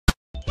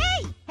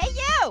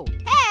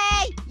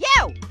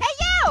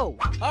you?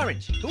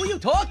 Orange, who are you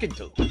talking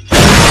to?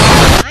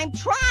 I'm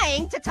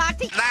trying to talk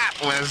to... That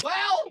was...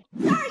 Well,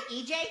 Sorry,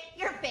 EJ,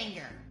 your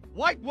finger.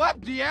 White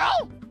Web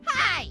DL?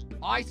 Hi!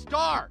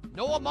 I-Star,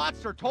 Noah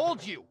Monster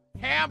told you.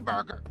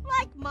 Hamburger.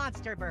 Like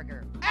Monster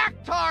Burger.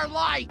 Actar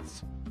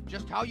Lights.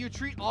 Just how you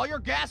treat all your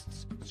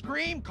guests.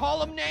 Scream, call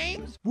them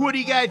names. What do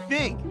you guys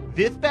think?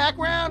 This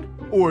background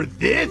or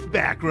this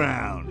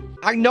background?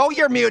 I know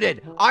you're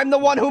muted. I'm the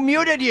one who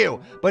muted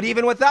you. But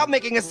even without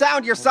making a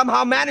sound, you're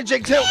somehow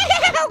managing to...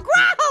 Ew,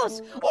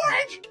 gross!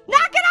 Orange!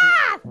 Knock it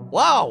off!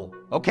 Whoa,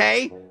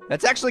 okay.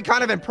 That's actually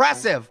kind of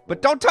impressive.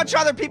 But don't touch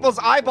other people's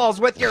eyeballs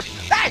with your...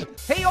 Hey!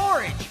 Hey,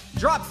 Orange!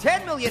 Drop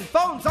 10 million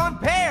phones on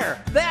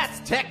Pear. That's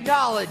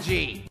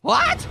technology.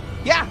 What?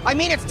 Yeah, I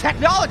mean it's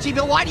technology,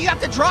 but why do you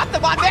have to drop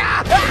them on me?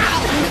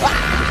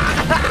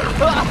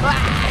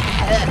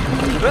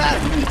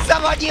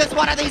 Someone use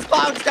one of these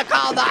phones to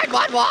call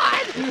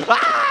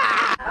 911!